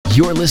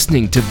You're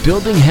listening to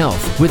Building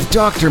Health with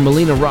Dr.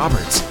 Melina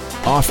Roberts,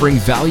 offering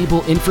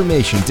valuable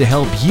information to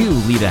help you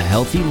lead a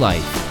healthy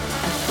life.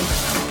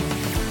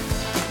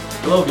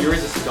 Hello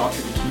viewers, this is Dr.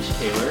 Nitish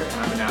Kaler, and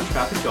I'm a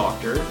naturopathic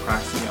doctor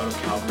practicing out of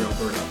Calgary,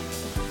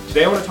 Alberta.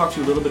 Today I want to talk to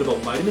you a little bit about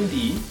vitamin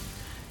D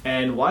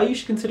and why you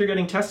should consider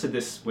getting tested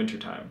this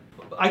wintertime.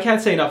 I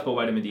can't say enough about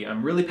vitamin D.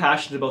 I'm really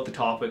passionate about the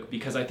topic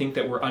because I think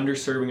that we're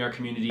underserving our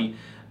community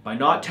by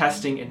not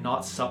testing and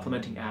not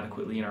supplementing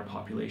adequately in our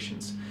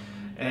populations.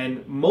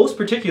 And most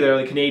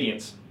particularly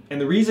Canadians.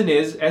 And the reason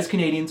is, as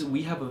Canadians,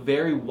 we have a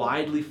very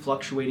widely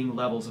fluctuating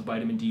levels of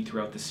vitamin D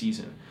throughout the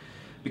season.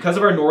 Because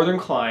of our northern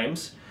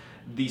climes,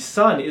 the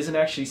sun isn't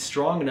actually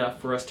strong enough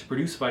for us to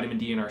produce vitamin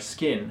D in our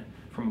skin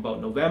from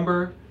about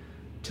November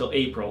till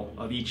April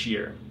of each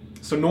year.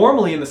 So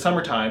normally in the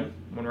summertime,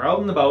 when we're out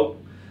and about,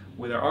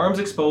 with our arms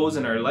exposed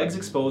and our legs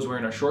exposed,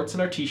 wearing our shorts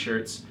and our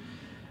t-shirts,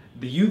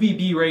 the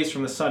UVB rays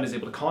from the sun is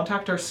able to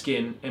contact our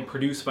skin and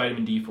produce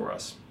vitamin D for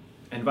us.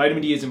 And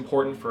vitamin D is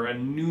important for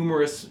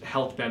numerous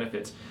health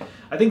benefits.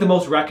 I think the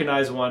most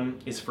recognized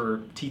one is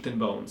for teeth and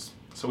bones.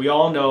 So we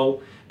all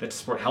know that to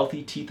support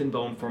healthy teeth and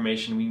bone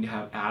formation, we need to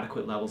have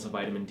adequate levels of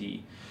vitamin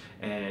D.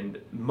 And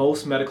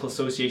most medical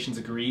associations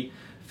agree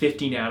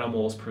 50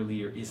 nanomoles per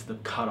liter is the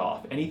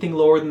cutoff. Anything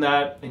lower than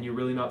that, and you're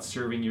really not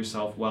serving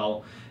yourself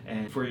well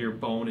and for your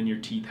bone and your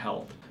teeth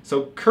health.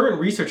 So current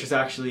research is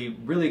actually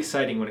really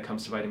exciting when it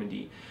comes to vitamin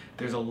D.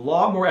 There's a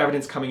lot more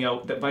evidence coming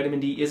out that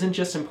vitamin D isn't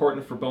just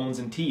important for bones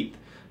and teeth,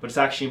 but it's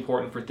actually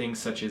important for things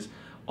such as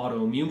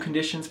autoimmune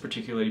conditions,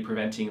 particularly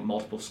preventing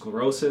multiple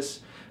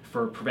sclerosis,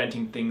 for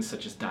preventing things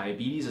such as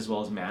diabetes as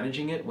well as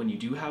managing it when you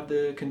do have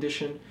the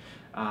condition,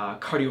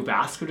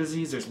 cardiovascular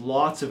disease. There's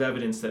lots of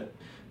evidence that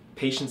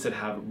patients that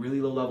have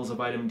really low levels of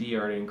vitamin D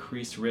are at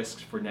increased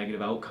risk for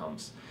negative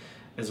outcomes,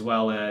 as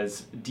well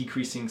as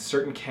decreasing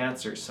certain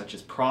cancers such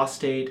as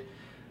prostate,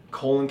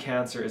 colon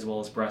cancer, as well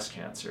as breast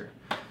cancer.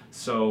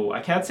 So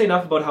I can't say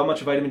enough about how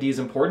much vitamin D is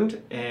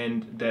important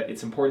and that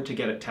it's important to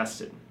get it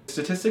tested.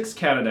 Statistics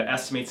Canada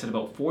estimates that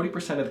about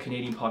 40% of the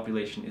Canadian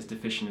population is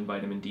deficient in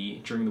vitamin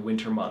D during the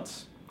winter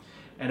months,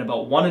 and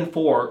about 1 in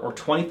 4 or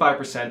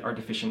 25% are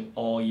deficient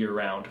all year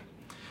round.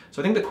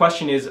 So I think the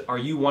question is, are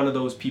you one of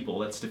those people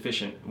that's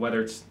deficient, whether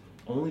it's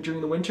only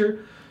during the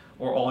winter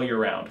or all year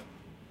round?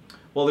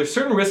 Well, there's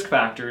certain risk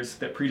factors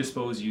that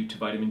predispose you to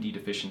vitamin D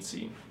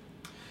deficiency.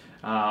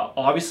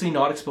 Obviously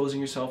not exposing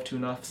yourself to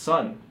enough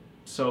sun.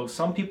 So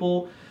some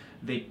people,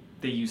 they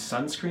use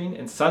sunscreen,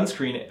 and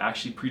sunscreen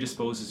actually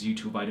predisposes you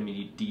to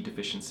vitamin D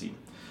deficiency.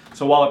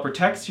 So while it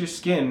protects your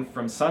skin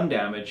from sun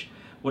damage,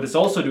 what it's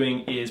also doing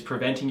is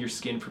preventing your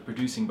skin from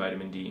producing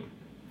vitamin D.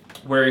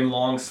 Wearing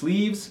long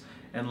sleeves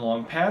and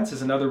long pants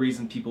is another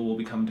reason people will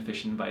become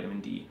deficient in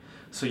vitamin D.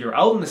 So you're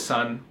out in the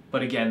sun,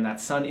 but again, that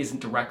sun isn't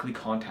directly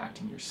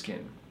contacting your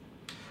skin.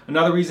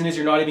 Another reason is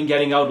you're not even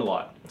getting out a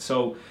lot.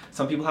 So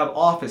some people have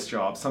office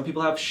jobs, some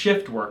people have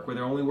shift work where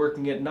they're only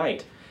working at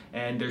night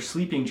and they're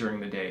sleeping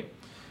during the day.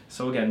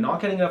 So again, not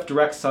getting enough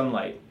direct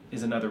sunlight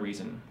is another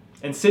reason.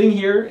 And sitting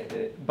here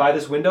by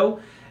this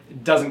window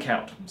doesn't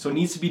count, so it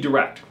needs to be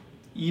direct.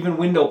 Even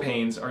window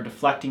panes are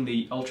deflecting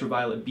the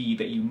ultraviolet B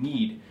that you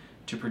need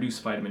to produce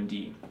vitamin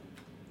D.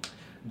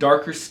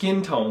 Darker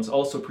skin tones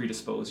also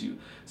predispose you.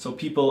 So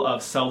people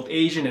of South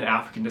Asian and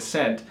African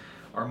descent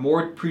are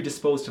more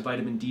predisposed to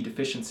vitamin D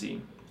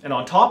deficiency. And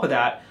on top of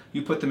that,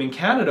 you put them in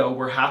Canada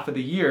where half of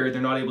the year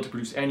they're not able to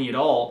produce any at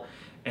all,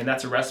 and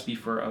that's a recipe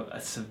for a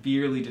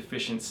severely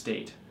deficient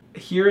state.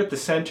 Here at the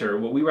center,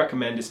 what we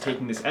recommend is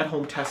taking this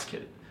at-home test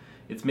kit.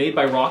 It's made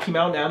by Rocky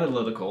Mountain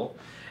Analytical,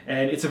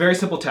 and it's a very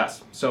simple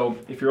test. So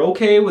if you're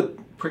okay with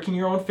pricking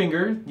your own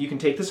finger, you can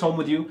take this home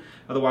with you.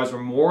 Otherwise, we're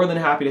more than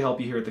happy to help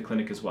you here at the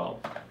clinic as well.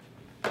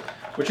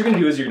 What you're going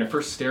to do is you're going to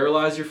first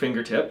sterilize your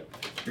fingertip.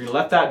 You're going to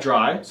let that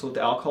dry, so let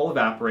the alcohol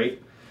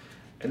evaporate,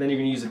 and then you're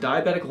going to use a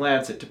diabetic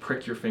lancet to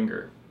prick your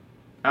finger.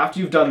 After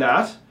you've done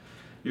that,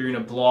 you're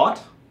going to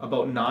blot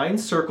about 9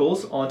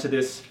 circles onto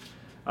this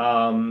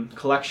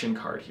collection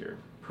card here,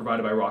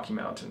 provided by Rocky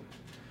Mountain.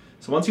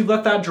 So once you've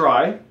let that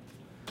dry,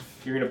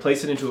 you're going to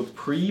place it into a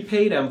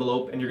prepaid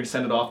envelope and you're going to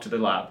send it off to the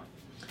lab.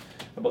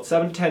 About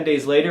 7 to 10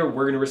 days later,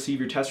 we're going to receive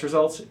your test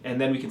results,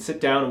 and then we can sit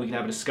down and we can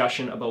have a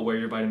discussion about where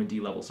your vitamin D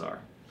levels are.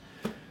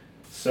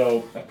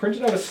 So I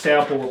printed out a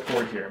sample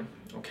report here,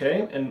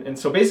 okay? And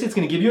so basically it's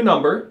going to give you a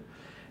number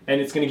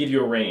and it's going to give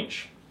you a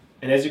range.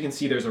 And as you can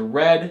see, there's a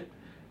red,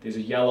 there's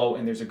a yellow,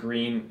 and there's a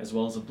green as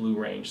well as a blue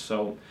range.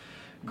 So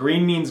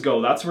green means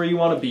go. That's where you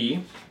want to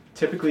be.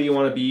 Typically you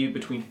want to be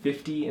between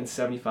 50 and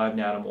 75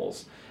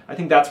 nanomoles. I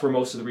think that's where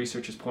most of the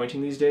research is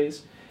pointing these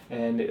days,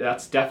 and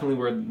that's definitely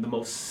where the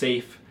most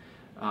safe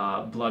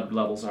blood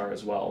levels are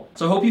as well.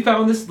 So I hope you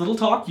found this little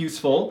talk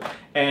useful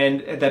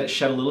and that it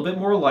shed a little bit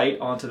more light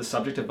onto the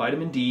subject of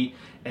vitamin D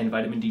and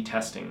vitamin D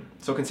testing.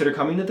 So consider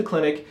coming to the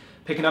clinic,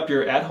 picking up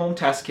your at-home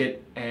test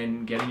kit,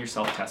 and getting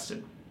yourself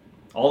tested.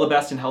 All the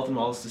best in health and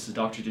wellness. This is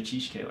Dr.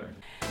 Jatish Kaler.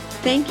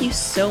 Thank you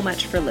so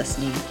much for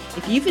listening.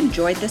 If you've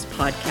enjoyed this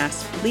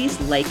podcast, please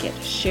like it,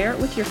 share it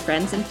with your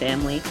friends and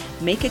family,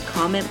 make a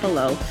comment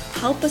below,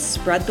 help us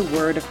spread the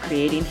word of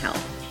creating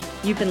health.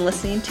 You've been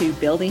listening to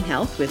Building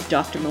Health with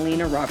Dr.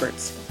 Melina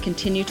Roberts.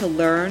 Continue to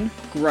learn,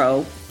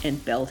 grow,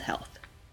 and build health.